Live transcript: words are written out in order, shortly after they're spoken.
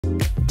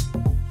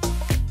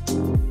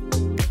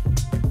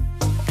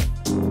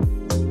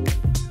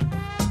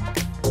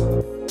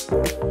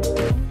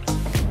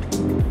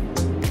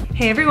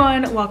Hey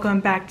everyone, welcome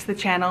back to the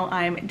channel.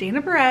 I'm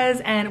Dana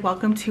Berez and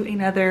welcome to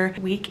another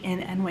week in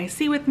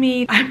NYC with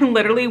me. I'm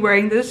literally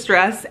wearing this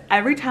dress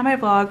every time I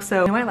vlog,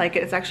 so I know I like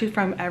it. It's actually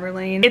from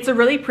Everlane. It's a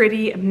really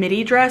pretty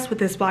midi dress with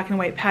this black and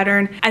white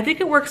pattern. I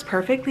think it works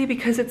perfectly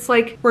because it's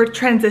like we're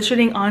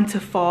transitioning onto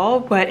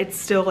fall, but it's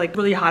still like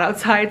really hot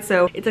outside,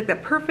 so it's like the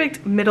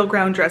perfect middle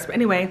ground dress. But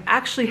anyway, I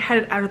actually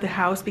headed out of the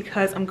house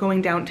because I'm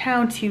going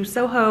downtown to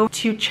Soho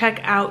to check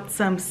out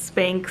some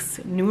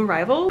Spanx new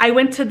arrivals. I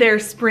went to their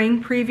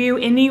spring preview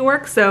in New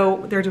York,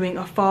 so they're doing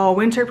a fall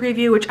winter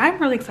preview, which I'm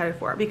really excited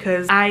for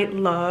because I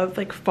love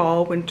like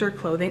fall winter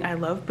clothing. I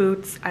love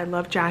boots, I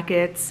love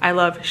jackets, I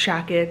love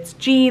shackets,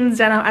 jeans,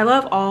 denim. I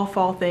love all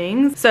fall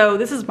things, so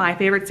this is my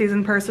favorite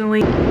season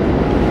personally.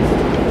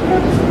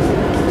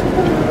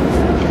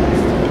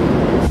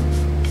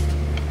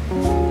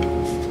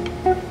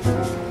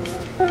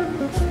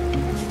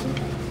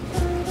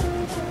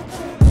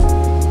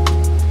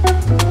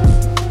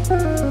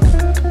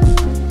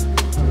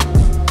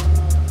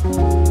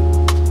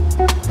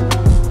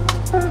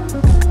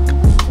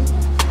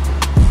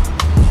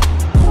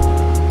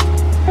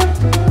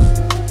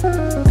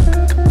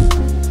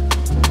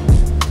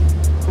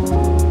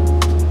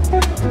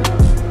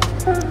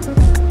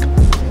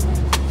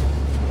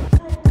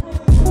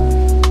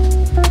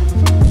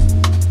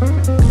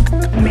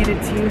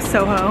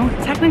 Soho.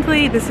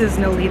 Technically this is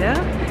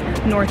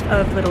Nolita, north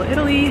of Little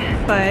Italy,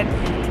 but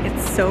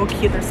it's so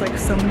cute. There's like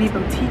so many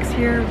boutiques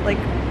here, like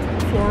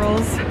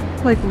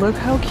florals. Like look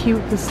how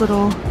cute this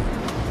little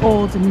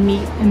old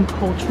meat and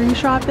poultry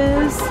shop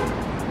is.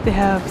 They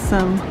have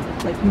some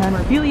like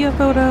memorabilia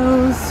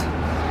photos.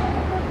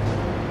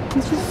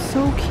 It's just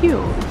so cute.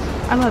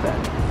 I love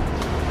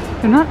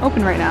it. They're not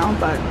open right now,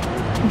 but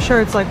I'm sure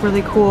it's like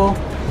really cool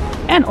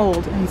and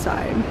old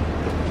inside.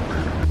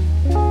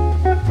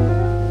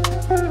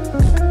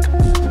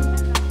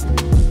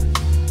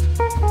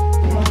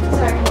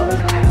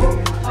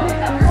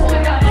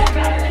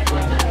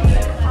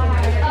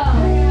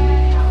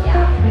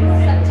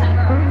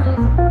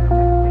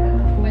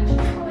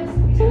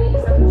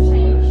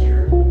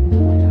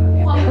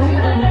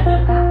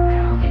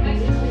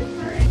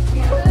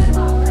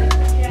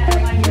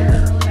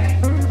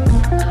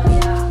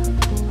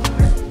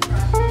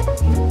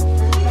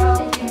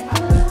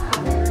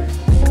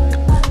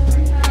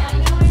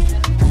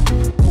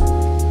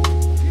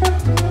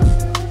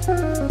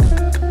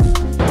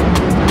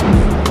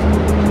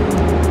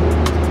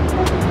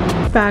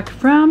 Back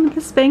from the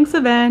Spanx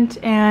event,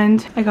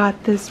 and I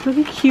got this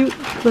really cute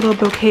little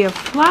bouquet of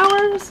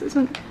flowers.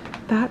 Isn't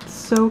that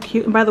so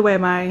cute? And by the way,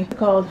 my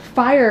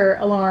fire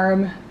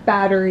alarm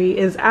battery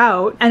is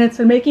out and it's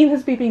been making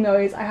this beeping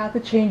noise. I have to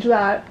change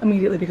that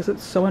immediately because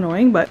it's so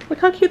annoying, but look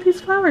how cute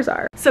these flowers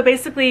are. So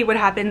basically what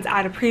happens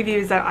at a preview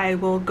is that I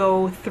will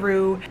go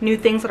through new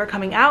things that are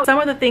coming out. Some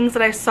of the things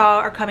that I saw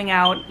are coming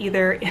out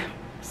either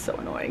so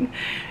annoying,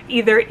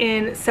 either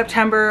in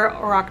September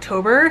or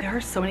October. There are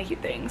so many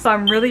cute things, so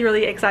I'm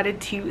really excited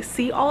to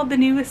see all of the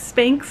new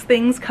Spanx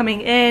things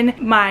coming in.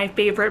 My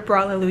favorite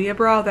bra, Hallelujah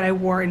bra, that I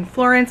wore in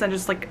Florence, I'm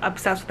just like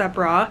obsessed with that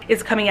bra,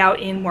 is coming out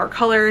in more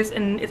colors,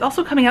 and it's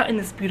also coming out in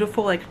this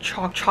beautiful like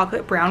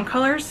chocolate brown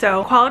color.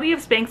 So quality of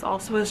Spanx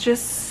also is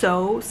just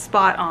so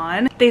spot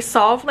on. They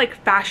solve like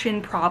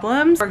fashion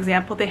problems. For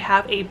example, they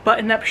have a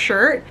button-up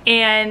shirt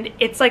and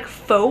it's like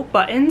faux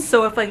buttons,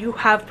 so if like you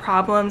have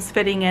problems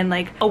fitting in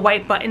like a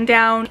white button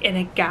down and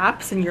it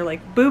gaps and your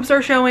like boobs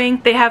are showing,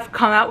 they have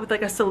come out with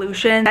like a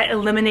solution that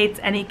eliminates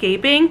any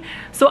gaping.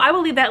 So I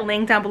will leave that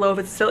link down below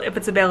if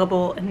it's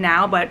available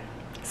now, but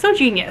so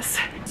genius.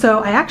 So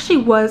I actually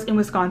was in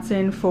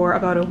Wisconsin for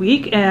about a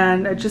week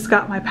and I just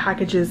got my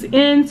packages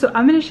in, so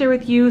I'm going to share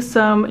with you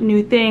some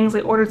new things.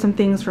 I ordered some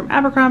things from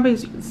Abercrombie,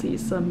 as you can see,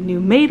 some new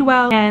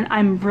Madewell, and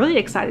I'm really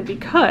excited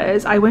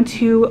because I went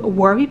to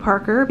Warby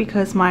Parker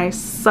because my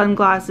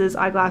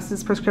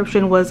eyeglasses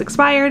prescription was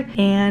expired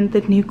and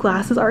the new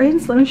glasses are in,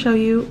 so let me show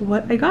you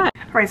what I got.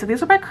 Alright, so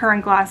these are my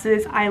current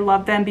glasses. I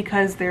love them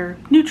because they're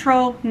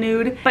neutral,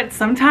 nude, but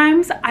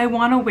sometimes I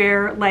want to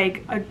wear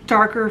like a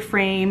darker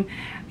frame,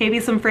 maybe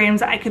some frames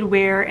that I could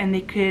wear and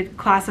they could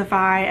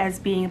classify as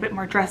being a bit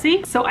more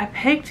dressy. So I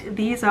picked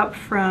these up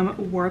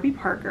from Warby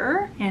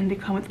Parker and they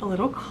come with a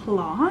little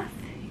cloth,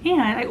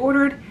 and I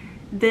ordered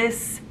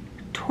this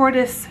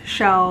tortoise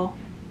shell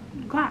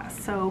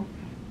glass. So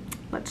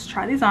let's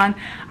try these on.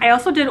 I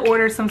also did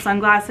order some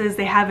sunglasses.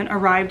 They haven't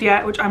arrived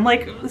yet, which I'm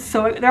like,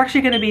 so they're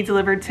actually going to be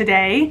delivered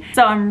today.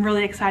 So I'm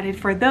really excited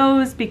for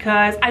those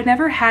because I've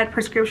never had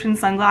prescription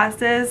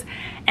sunglasses,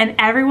 and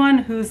everyone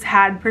who's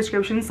had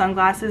prescription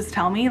sunglasses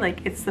tell me like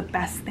it's the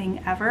best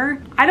thing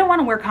ever. I don't want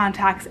to wear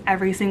contacts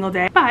every single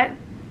day, but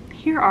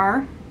here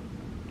are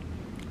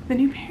the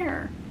new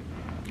pair.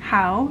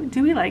 How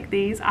do we like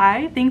these?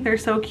 I think they're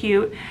so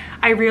cute.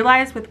 I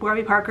realized with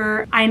Warby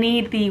Parker, I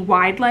need the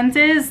wide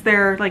lenses.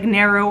 They're like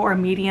narrow or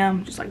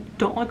medium, just like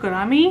don't look good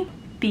on me.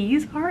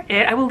 these are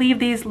it. I will leave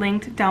these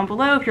linked down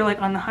below if you're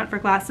like on the hunt for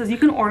glasses. You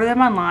can order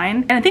them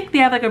online, and I think they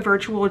have like a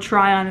virtual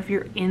try on if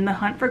you're in the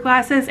hunt for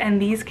glasses, and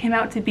these came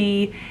out to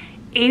be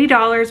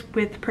 $80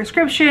 with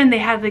prescription. They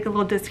had like a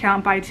little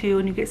discount, buy two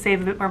and you get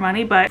save a bit more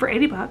money, but for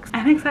 80 bucks,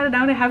 I'm excited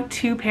now to have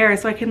two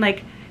pairs so I can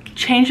like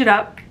change it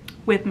up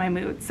with my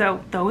mood. So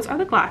those are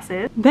the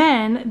glasses.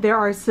 Then there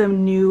are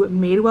some new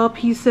Madewell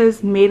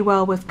pieces.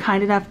 Madewell was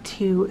kind enough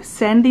to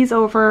send these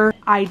over.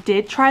 I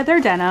did try their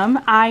denim.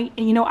 I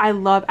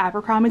love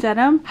Abercrombie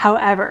denim.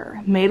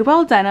 However,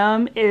 Madewell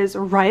denim is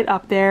right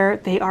up there.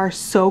 They are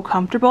so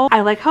comfortable. I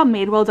like how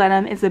Madewell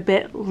denim is a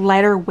bit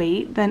lighter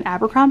weight than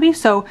Abercrombie.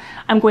 So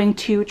I'm going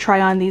to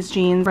try on these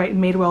jeans, right,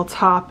 Madewell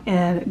top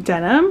and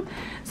denim.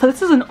 So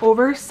this is an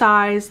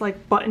oversized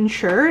like button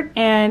shirt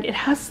and it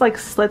has like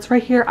slits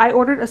right here. I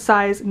ordered a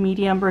size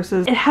medium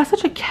versus it has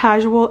such a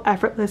casual,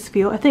 effortless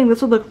feel. I think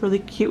this would look really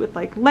cute with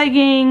like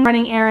leggings,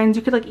 running errands.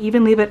 You could like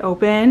even leave it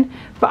open,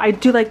 but I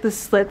do like the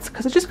slits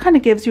because it just kind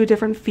of gives you a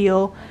different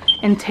feel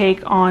and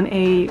take on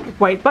a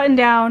white button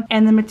down.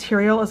 And the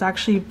material is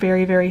actually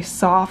very, very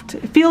soft.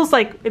 It feels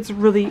like it's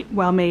really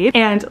well made.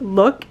 And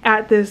look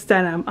at this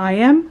denim. I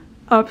am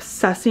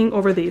obsessing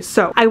over these.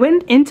 So I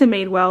went into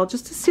Madewell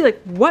just to see like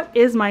what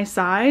is my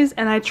size,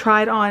 and I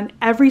tried on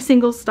every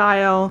single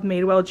style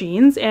Madewell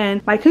jeans,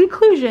 and my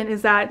conclusion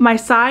is that my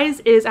size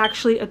is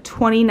actually a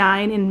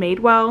 29 in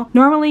Madewell.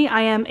 Normally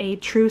I am a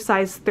true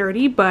size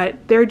 30,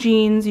 but their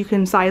jeans you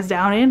can size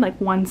down in like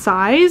one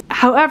size.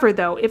 However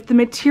though, if the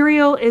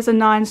material is a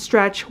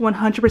non-stretch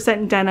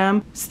 100%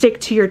 denim, stick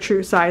to your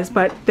true size,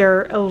 but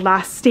their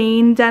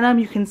elastane denim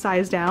you can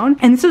size down.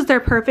 And this is their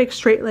perfect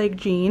straight leg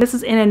jean. This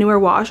is in a newer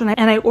wash,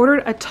 and I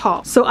ordered a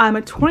tall. So I'm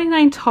a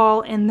 29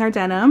 tall in their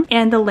denim,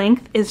 and the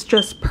length is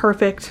just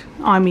perfect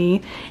on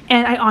me.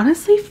 And I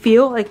honestly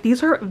feel like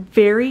these are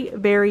very,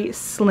 very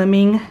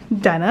slimming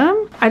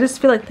denim. I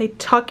just feel like they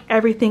tuck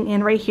everything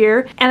in right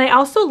here. And I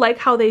also like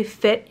how they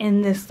fit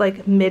in this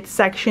like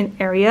midsection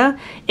area.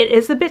 It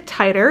is a bit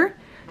tighter.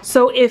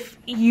 So if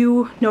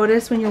you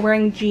notice when you're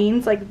wearing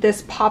jeans, like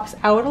this pops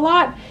out a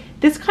lot,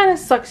 this kind of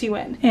sucks you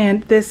in.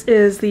 And this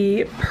is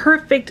the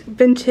perfect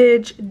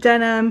vintage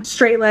denim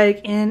straight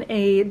leg in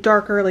a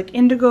darker like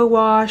indigo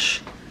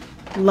wash.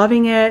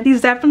 Loving it.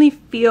 These definitely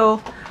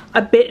feel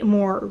a bit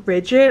more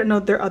rigid. I know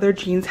their other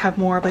jeans have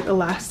more of like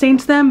elastane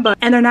to them,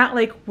 and they're not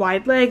like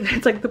wide leg.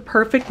 It's like the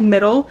perfect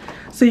middle,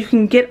 so you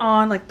can get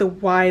on like the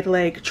wide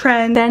leg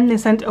trend. Then they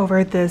sent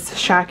over this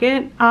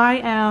shacket. I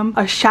am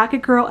a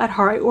shacket girl at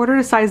heart. I ordered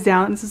a size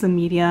down. This is a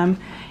medium.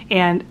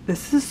 And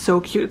this is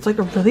so cute. It's like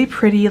a really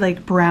pretty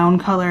like brown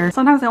color.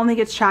 Sometimes I only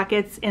get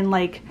shackets in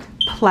like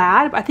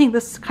plaid, but I think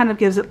this kind of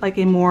gives it like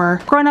a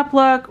more grown-up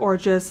look, or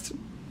just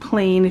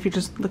plain if you're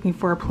just looking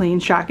for a plain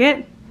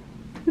shacket.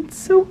 It's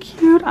so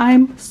cute.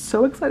 I'm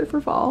so excited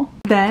for fall.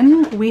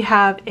 Then we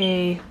have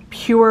a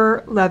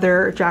pure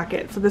leather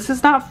jacket. So this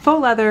is not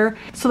faux leather.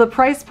 So the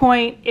price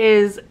point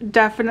is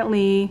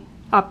definitely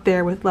up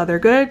there with leather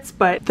goods,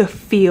 but the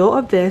feel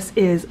of this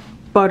is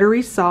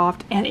buttery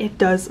soft, and it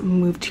does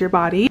move to your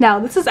body. Now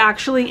this is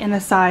actually in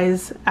a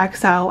size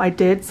XL. I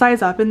did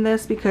size up in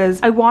this because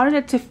I wanted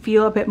it to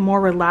feel a bit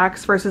more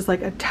relaxed versus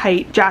like a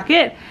tight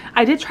jacket.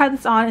 I did try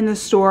this on in the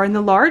store in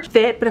the large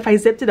fit, but if I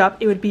zipped it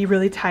up it would be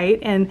really tight,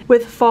 and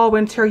with fall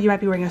winter you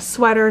might be wearing a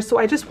sweater, so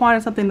I just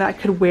wanted something that I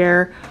could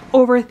wear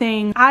over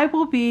things. I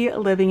will be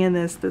living in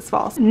this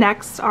fall.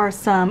 Next are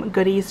some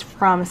goodies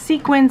from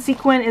Sequin.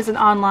 Sequin is an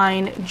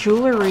online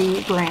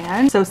jewelry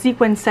brand, so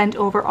Sequin sent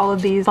over all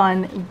of these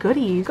fun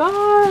goodies.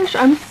 Gosh,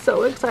 I'm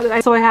so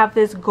excited. So I have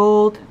this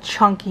gold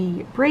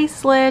chunky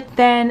bracelet,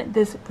 then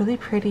this really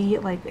pretty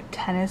like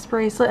tennis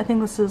bracelet. I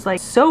think this is like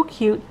so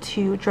cute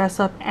to dress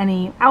up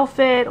any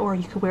outfit, or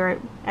you could wear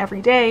it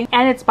every day,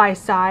 and it's by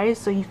size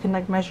so you can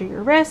like measure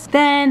your wrist.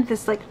 Then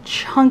this like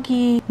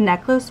chunky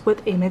necklace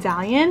with a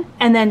medallion,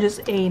 and then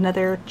just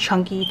another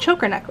chunky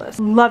choker necklace.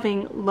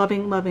 Loving,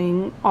 loving,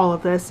 loving all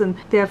of this, and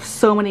they have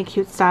so many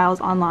cute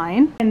styles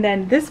online. And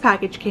then this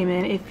package came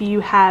in. If you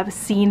have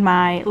seen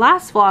my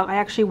last vlog, I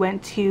actually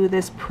went to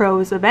this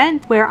pros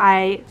event where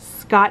I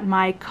got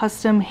my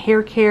custom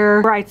hair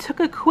care, where I took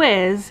a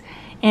quiz,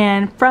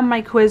 and from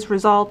my quiz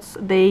results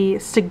they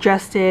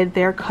suggested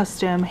their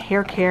custom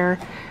hair care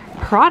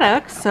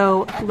products.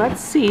 So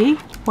let's see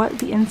what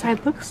the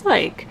inside looks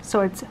like. So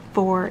it's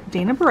for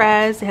Dana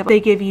Berez. They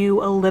give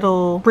you a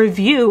little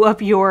review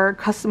of your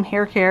custom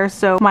hair care.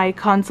 So my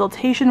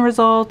consultation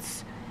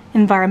results,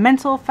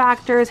 environmental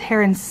factors,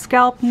 hair and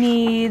scalp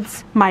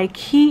needs, my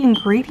key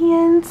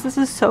ingredients. This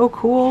is so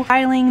cool.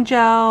 Styling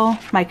gel,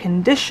 my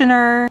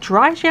conditioner,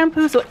 dry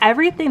shampoo. So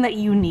everything that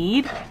you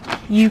need,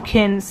 you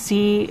can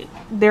see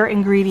their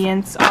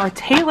ingredients are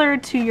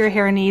tailored to your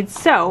hair needs.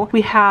 So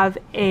we have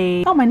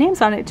a, oh, my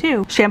name's on it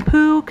too,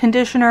 shampoo,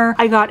 conditioner.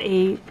 I got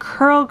a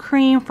curl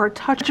cream for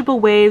touchable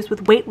waves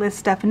with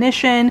weightless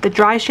definition. The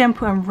dry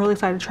shampoo I'm really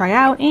excited to try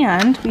out.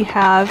 And we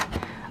have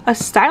a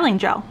styling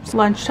gel. It's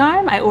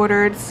lunchtime. I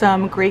ordered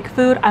some Greek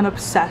food. I'm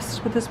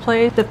obsessed with this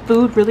place. The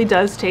food really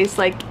does taste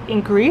like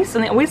in Greece,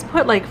 and they always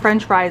put like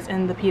French fries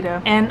in the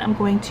pita. And I'm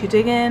going to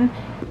dig in.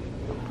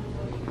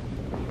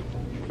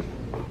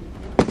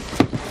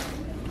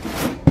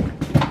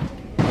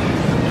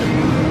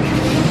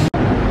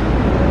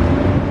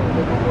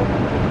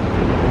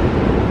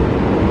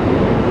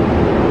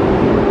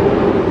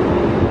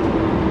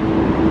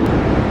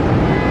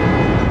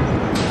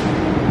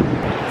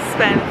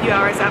 spend a few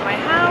hours at my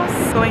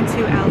house, going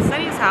to Al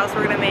Sunny's house.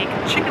 We're gonna make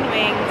chicken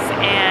wings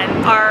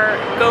and our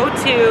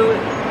go-to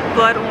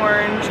blood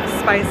orange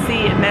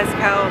spicy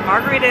mezcal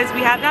margaritas.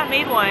 We have not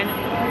made one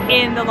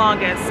in the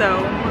longest,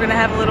 so we're gonna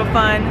have a little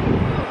fun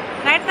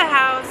night at the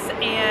house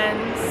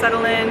and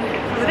settle in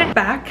for the day.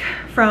 Back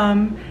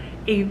from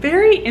a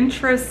very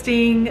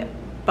interesting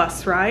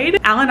bus ride.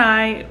 Al and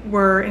I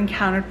were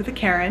encountered with a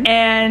Karen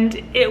and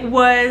it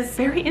was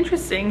very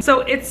interesting.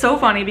 So it's so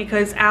funny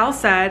because Al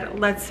said,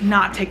 let's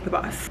not take the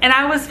bus. And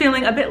I was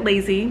feeling a bit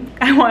lazy.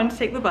 I wanted to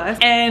take the bus.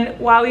 And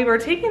while we were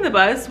taking the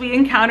bus, we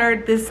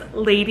encountered this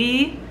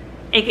lady,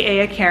 AKA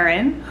a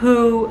Karen,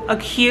 who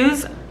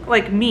accused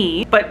like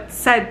me, but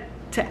said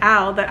to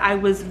Al that I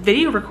was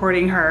video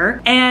recording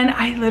her, and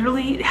I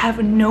literally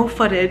have no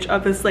footage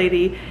of this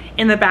lady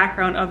in the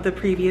background of the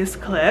previous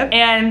clip,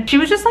 and she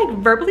was just like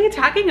verbally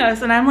attacking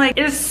us. And I'm like,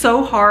 it is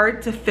so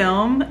hard to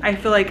film, I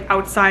feel like,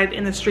 outside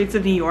in the streets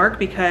of New York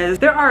because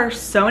there are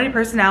so many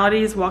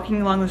personalities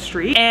walking along the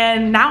street,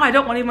 and now I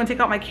don't want to even take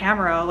out my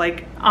camera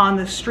like on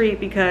the street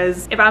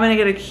because if I'm gonna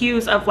get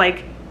accused of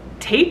like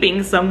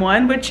taping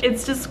someone, which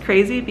it's just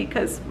crazy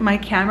because my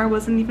camera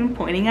wasn't even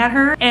pointing at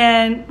her,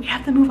 and we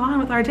have to move on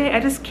with our day. I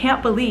just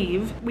can't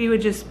believe we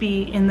would just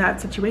be in that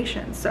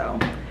situation. So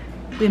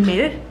we made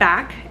it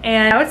back,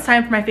 and now it's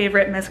time for my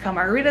favorite mezcal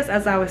margaritas,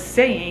 as I was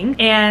saying,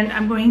 and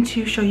I'm going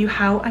to show you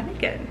how I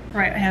make it. All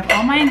right, I have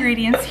all my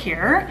ingredients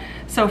here.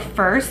 So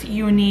first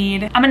you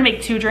need, I'm gonna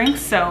make 2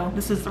 drinks, so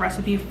this is the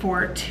recipe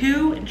for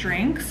 2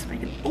 drinks. If I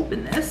can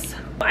open this.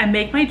 I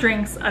make my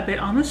drinks a bit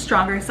on the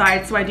stronger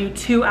side, so I do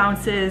 2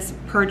 ounces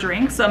per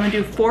drink. So I'm gonna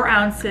do 4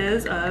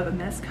 ounces of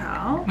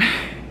mezcal.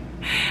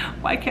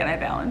 Why can't I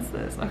balance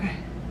this? Okay,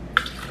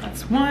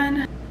 that's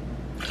 1.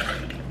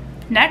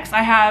 Next,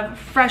 I have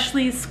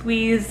freshly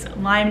squeezed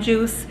lime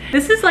juice.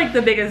 This is like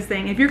the biggest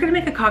thing. If you're gonna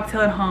make a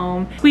cocktail at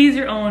home, squeeze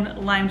your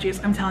own lime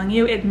juice. I'm telling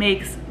you, it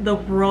makes the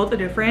world of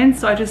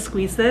difference. So I just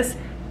squeeze this.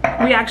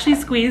 We actually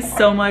squeeze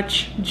so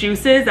much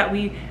juices that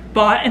we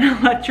bought an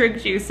electric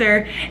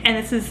juicer, and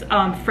this is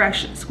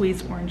fresh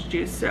squeezed orange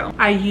juice. So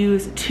I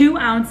use 2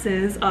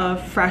 ounces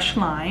of fresh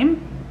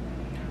lime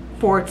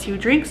for 2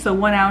 drinks. So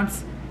 1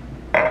 ounce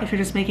if you're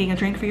just making a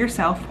drink for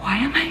yourself. Why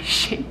am I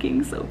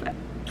shaking so bad?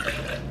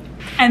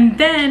 And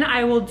then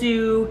I will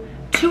do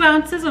 2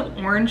 ounces of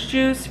orange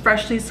juice,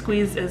 freshly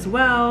squeezed as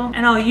well.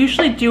 And I'll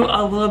usually do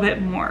a little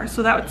bit more.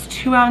 So that's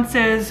 2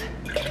 ounces,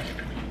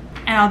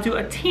 and I'll do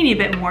a teeny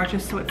bit more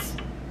just so it's,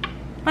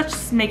 let's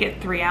just make it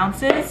 3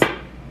 ounces.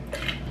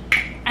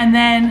 And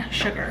then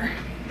sugar.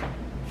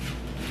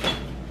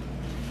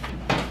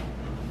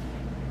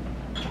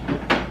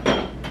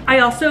 I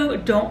also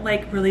don't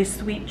like really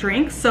sweet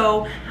drinks,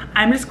 so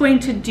I'm just going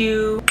to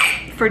do,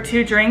 for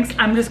 2 drinks,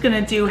 I'm just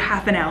gonna do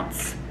 ½ an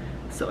ounce.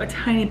 So a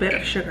tiny bit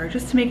of sugar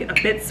just to make it a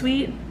bit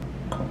sweet.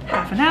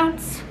 ½ an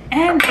ounce.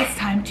 And it's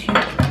time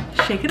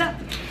to shake it up.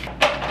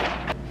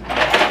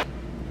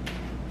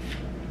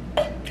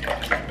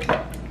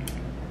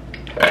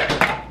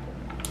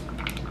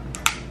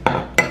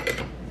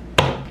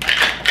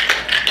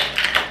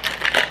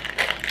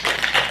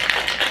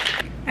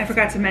 I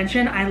forgot to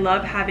mention, I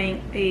love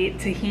having a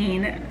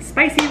tahini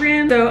spicy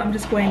rim. So I'm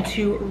just going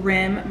to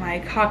rim my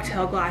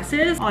cocktail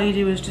glasses. All you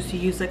do is just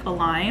use like a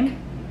lime,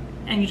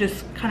 and you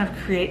just kind of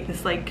create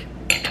this like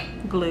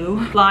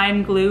glue,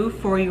 lime glue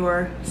for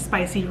your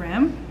spicy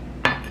rim.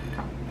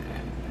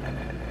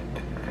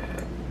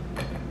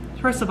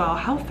 First of all,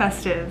 how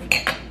festive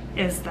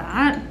is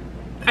that?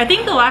 I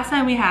think the last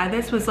time we had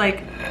this was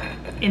like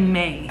in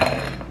May.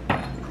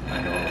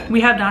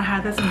 We have not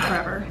had this in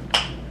forever.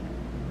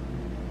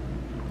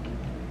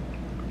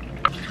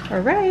 All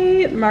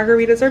right,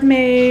 margaritas are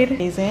made.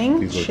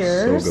 Amazing. These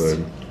cheers. Look so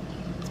good.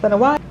 It's been a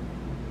while.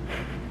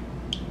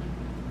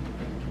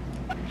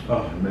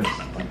 Oh, I miss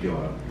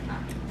tequila.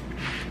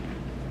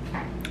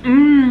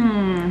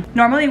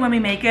 Normally when we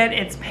make it,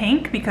 it's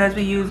pink because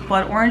we use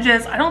blood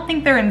oranges. I don't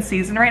think they're in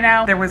season right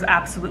now. There was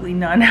absolutely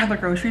none at the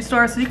grocery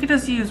store, so you could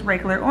just use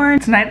regular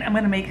orange. Tonight I'm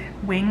gonna make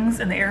wings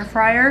in the air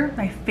fryer.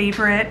 My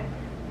favorite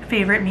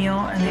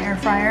meal in the air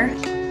fryer.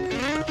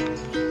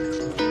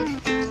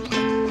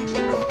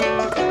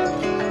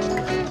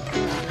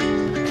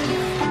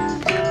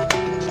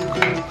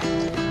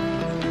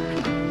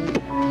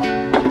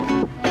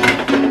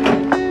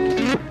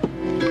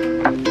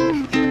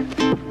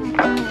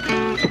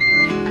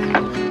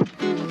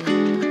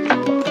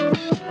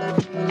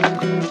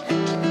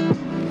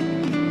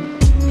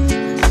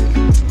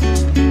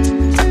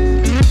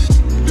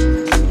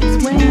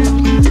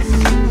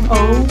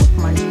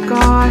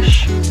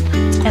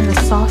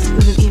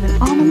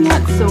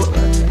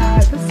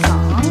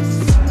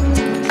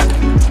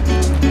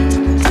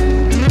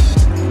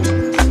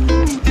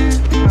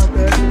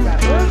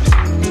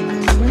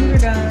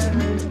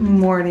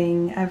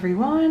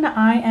 Everyone,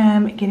 I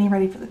am getting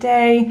ready for the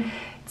day.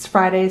 It's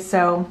Friday,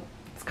 so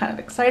it's kind of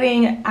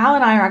exciting. Al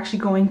and I are actually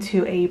going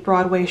to a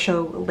Broadway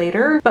show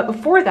later, but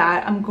before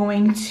that I'm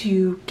going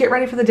to get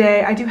ready for the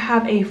day. I do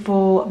have a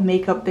full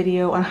makeup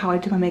video on how I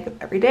do my makeup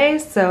every day,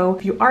 so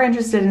if you are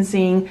interested in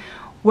seeing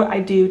what I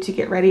do to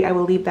get ready. I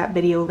will leave that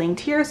video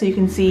linked here so you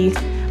can see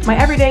my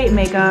everyday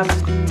makeup.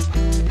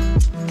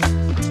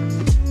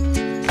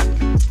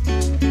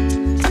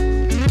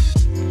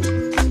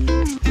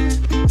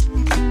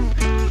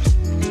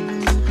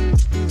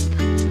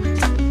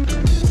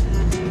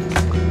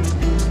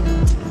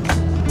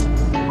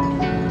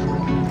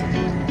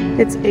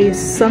 It's a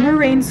summer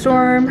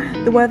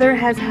rainstorm. The weather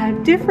has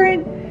had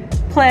different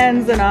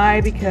plans than I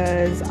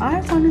because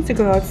I wanted to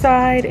go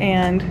outside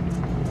and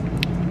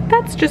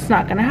that's just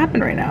not gonna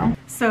happen right now.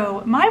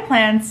 So my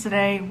plans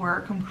today were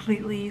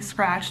completely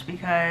scratched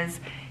because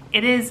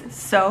it is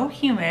so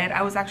humid.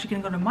 I was actually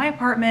gonna go to my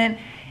apartment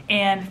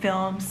and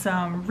film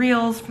some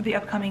reels for the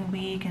upcoming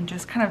week and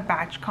just kind of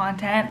batch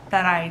content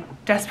that I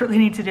desperately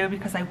need to do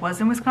because I was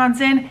in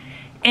Wisconsin.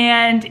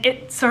 And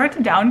it started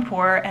to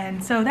downpour,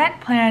 and so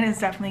that plan is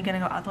definitely gonna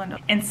go out the window.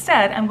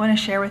 Instead, I'm going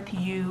to share with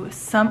you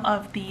some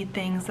of the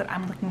things that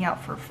I'm looking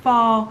out for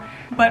fall.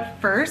 But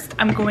first,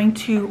 I'm going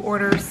to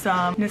order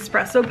some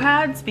Nespresso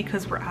pads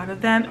because we're out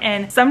of them.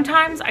 And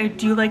sometimes I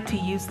do like to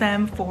use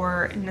them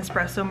for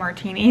Nespresso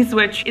martinis,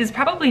 which is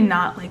probably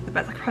not like the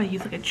best. I could probably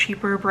use like a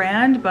cheaper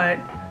brand, but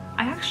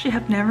I actually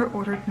have never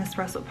ordered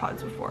Nespresso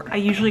pods before. I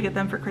usually get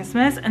them for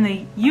Christmas and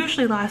they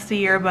usually last a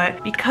year,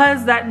 but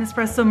because that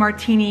Nespresso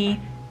martini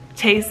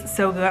tastes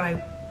so good,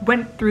 I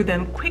went through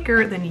them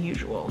quicker than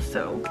usual.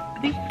 So I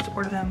think you can just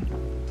order them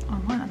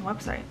online on the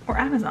website or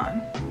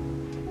Amazon.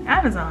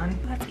 Amazon,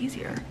 that's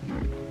easier.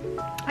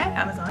 I have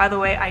Amazon. By the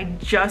way, I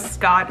just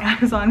got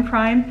Amazon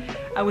Prime.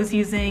 I was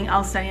using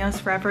Alcenio's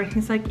forever and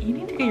he's like, you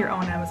need to get your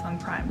own Amazon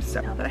Prime.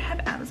 So now that I have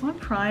Amazon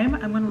Prime,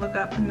 I'm gonna look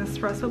up an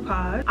Nespresso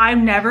pod. I've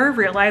never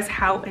realized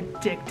how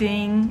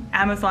addicting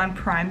Amazon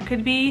Prime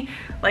could be.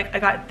 Like I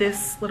got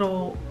this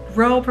little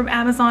robe from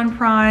Amazon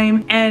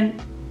Prime and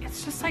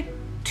it's just like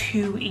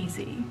too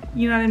easy.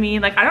 You know what I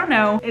mean? Like, I don't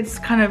know, it's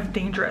kind of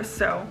dangerous.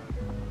 So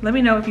let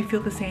me know if you feel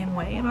the same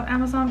way about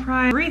Amazon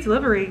Prime. Free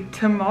delivery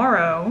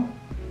tomorrow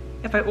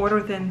if I order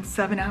within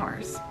 7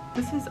 hours.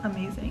 This is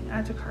amazing.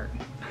 Add to cart.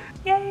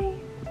 Yay.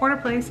 Order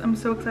place. I'm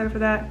so excited for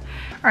that.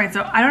 All right,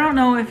 so I don't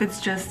know if it's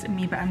just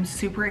me, but I'm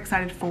super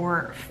excited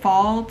for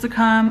fall to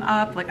come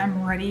up. Like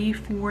I'm ready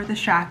for the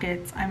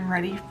jackets. I'm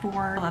ready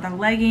for leather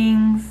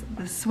leggings,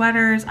 the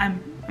sweaters.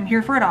 I'm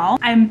here for it all.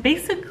 I'm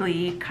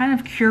basically kind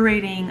of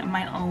curating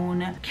my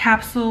own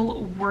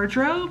capsule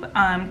wardrobe,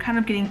 kind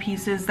of getting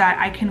pieces that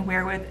I can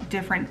wear with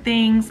different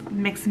things,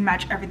 mix and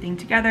match everything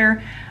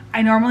together.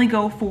 I normally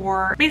go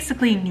for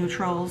basically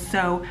neutrals,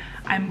 so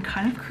I'm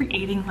kind of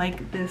creating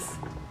like this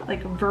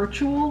like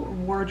virtual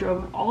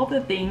wardrobe of all of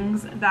the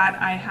things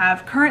that I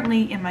have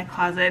currently in my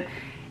closet,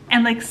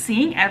 and like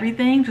seeing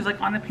everything just like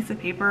on a piece of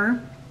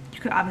paper. You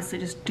could obviously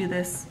just do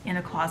this in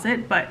a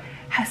closet, but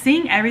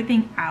seeing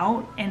everything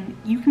out and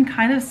you can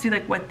kind of see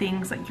like what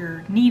things that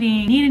you're need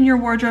in your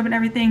wardrobe and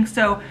everything.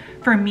 So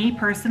for me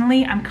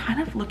personally, I'm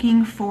kind of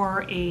looking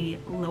for a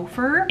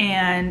loafer,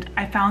 and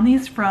I found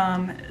these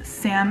from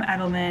Sam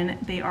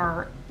Edelman. They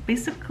are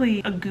basically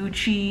a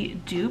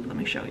Gucci dupe. Let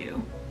me show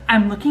you.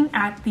 I'm looking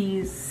at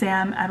these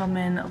Sam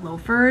Edelman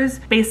loafers,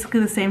 basically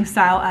the same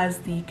style as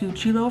the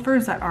Gucci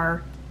loafers that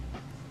are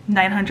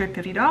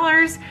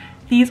 $950.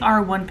 These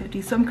are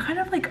 $150, so I'm kind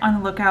of like on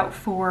the lookout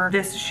for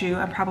this shoe.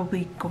 I'm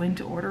probably going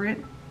to order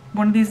it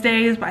one of these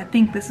days, but I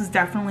think this is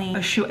definitely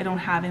a shoe I don't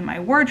have in my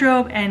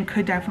wardrobe and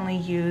could definitely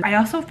use. I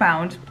also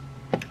found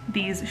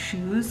these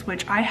shoes,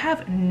 which I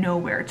have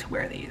nowhere to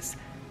wear these,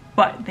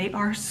 but they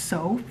are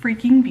so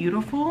freaking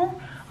beautiful.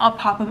 I'll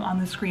pop them on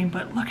the screen,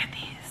 but look at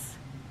these.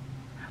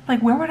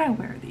 Like, where would I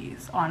wear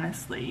these,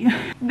 honestly?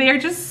 They are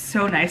just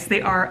so nice.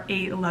 They are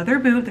a leather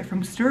boot. They're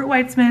from Stuart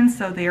Weitzman,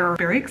 so they are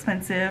very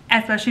expensive,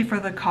 especially for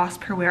the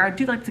cost per wear. I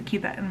do like to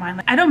keep that in mind.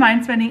 Like, I don't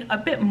mind spending a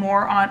bit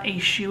more on a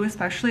shoe,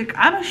 especially. Like,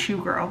 I'm a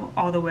shoe girl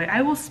all the way.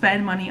 I will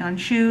spend money on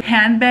shoes.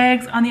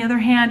 Handbags, on the other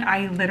hand,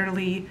 I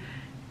literally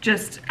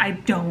just, I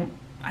don't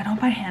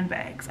buy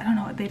handbags. I don't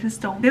know, they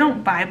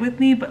don't vibe with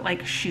me, but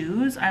like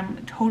shoes,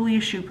 I'm totally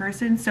a shoe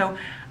person, so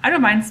I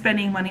don't mind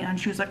spending money on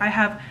shoes. Like I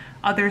have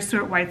other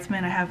Stuart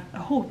Weitzman. I have a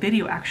whole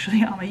video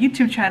actually on my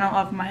YouTube channel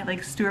of my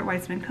like Stuart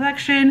Weitzman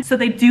collection. So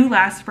they do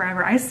last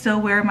forever. I still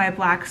wear my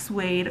black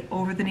suede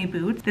over the knee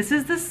boots. This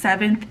is the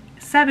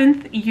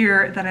seventh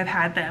year that I've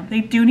had them. They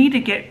do need to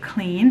get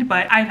cleaned,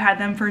 but I've had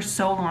them for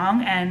so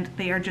long and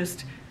they are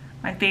just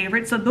my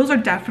favorite. So those are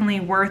definitely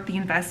worth the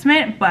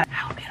investment, but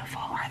how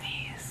beautiful are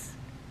these?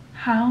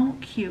 How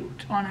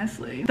cute,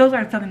 honestly. Those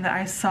are something that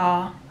I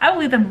saw. I will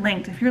leave them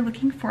linked if you're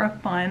looking for a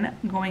fun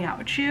going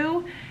out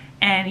shoe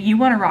and you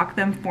want to rock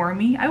them for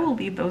me. I will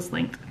leave those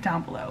linked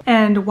down below.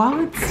 And while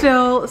it's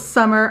still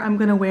summer, I'm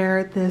gonna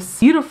wear this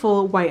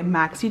beautiful white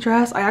maxi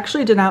dress. I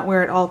actually did not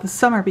wear it all this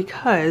summer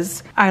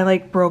because I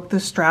like broke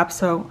the strap,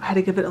 so I had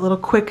to give it a little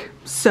quick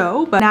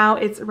sew, but now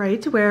it's ready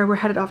to wear. We're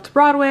headed off to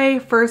Broadway.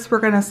 First, we're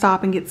gonna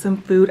stop and get some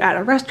food at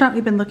a restaurant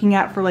we've been looking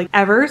at for like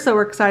ever, so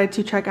we're excited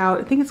to check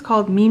out. I think it's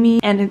called Mimi,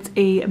 and it's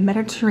a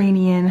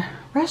Mediterranean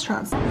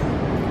restaurant.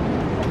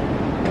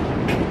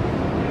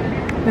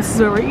 This is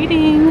where we're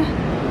eating.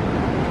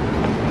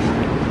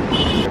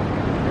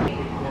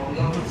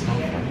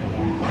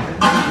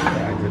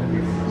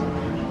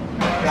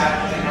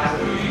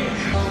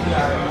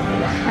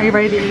 Are you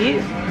ready to eat?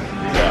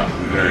 Yeah,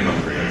 I'm very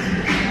hungry.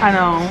 I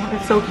know,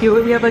 it's so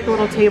cute. We have like a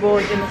little table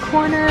like in the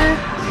corner.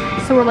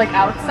 So we're like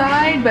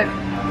outside, but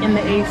in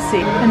the AC.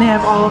 And they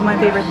have all of my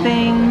favorite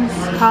things.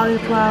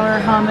 Cauliflower,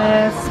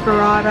 hummus,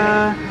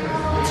 burrata,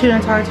 tuna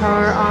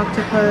tartare,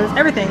 octopus,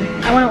 everything.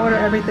 I want to order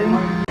everything.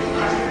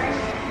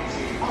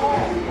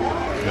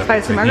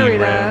 Spicy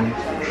margarita.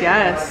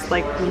 Yes,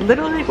 like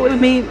literally what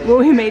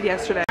we made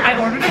yesterday.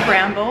 I ordered a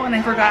Bramble and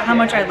I forgot how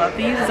much I love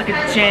these. It's like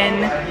a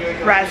gin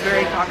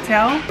raspberry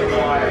cocktail.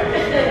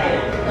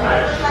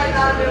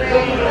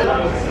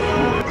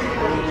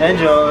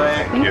 Enjoy.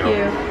 Thank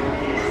you.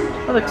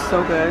 That looks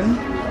so good.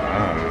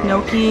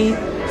 Gnocchi,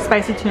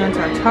 spicy tuna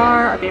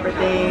tartare, our favorite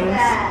things.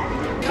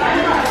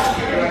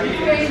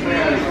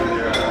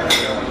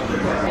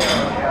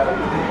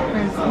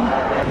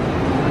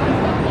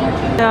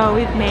 So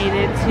we've made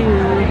it to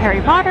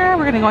Harry Potter.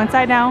 We're gonna go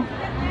inside now.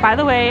 By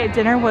the way,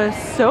 dinner was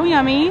so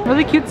yummy.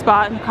 Really cute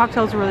spot and the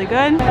cocktails were really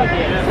good.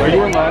 Are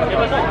you alive?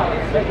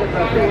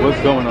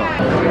 What's going on?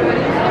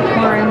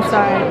 We're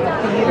inside the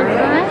theater.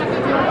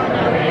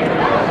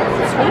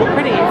 It's really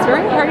pretty. It's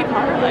very Harry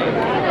Potter-like.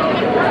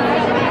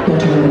 The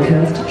time the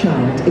cursed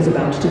chant is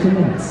about to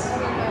commence.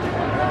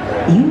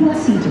 You are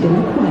seated in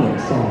the quiet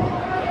zone,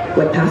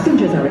 where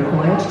passengers are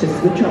required to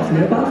switch off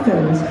mobile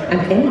phones and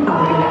any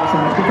other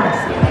electronic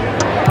devices.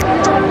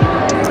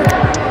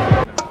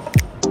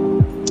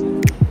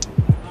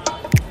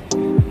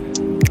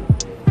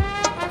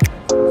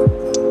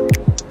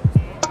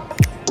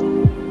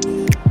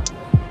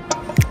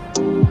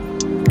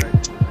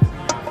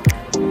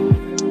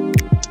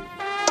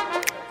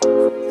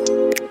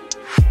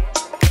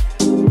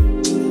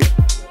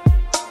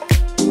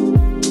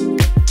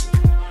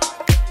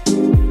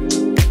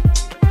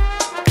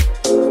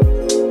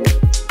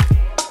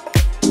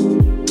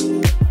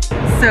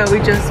 So we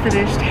just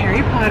finished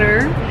Harry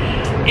Potter.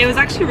 It was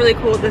actually really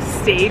cool. The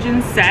stage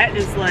and set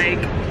is like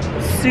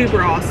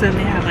super awesome.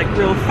 They have like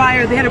real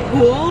fire. They had a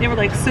pool. They were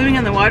like swimming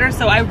in the water.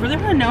 So I really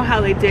want to know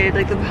how they did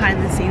like the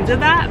behind the scenes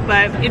of that.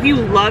 But if you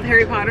love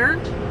Harry Potter,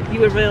 you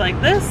would really like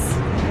this.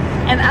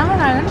 And Al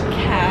and I are in a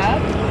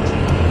cab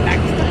back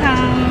to the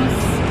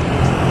house.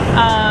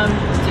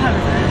 What time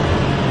is it?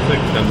 It's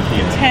like 10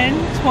 p.m.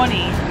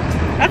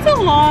 10:20. That's a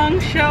long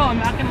show, I'm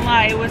not gonna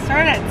lie. It was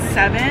started at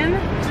 7.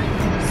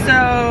 So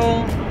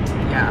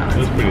yeah, It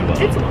was pretty long.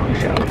 it's a long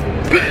show.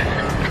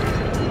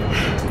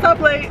 Stop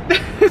late.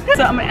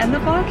 So I'm gonna end the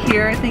vlog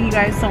here. Thank you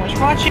guys so much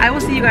for watching. I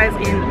will see you guys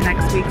in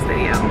next week's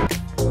video.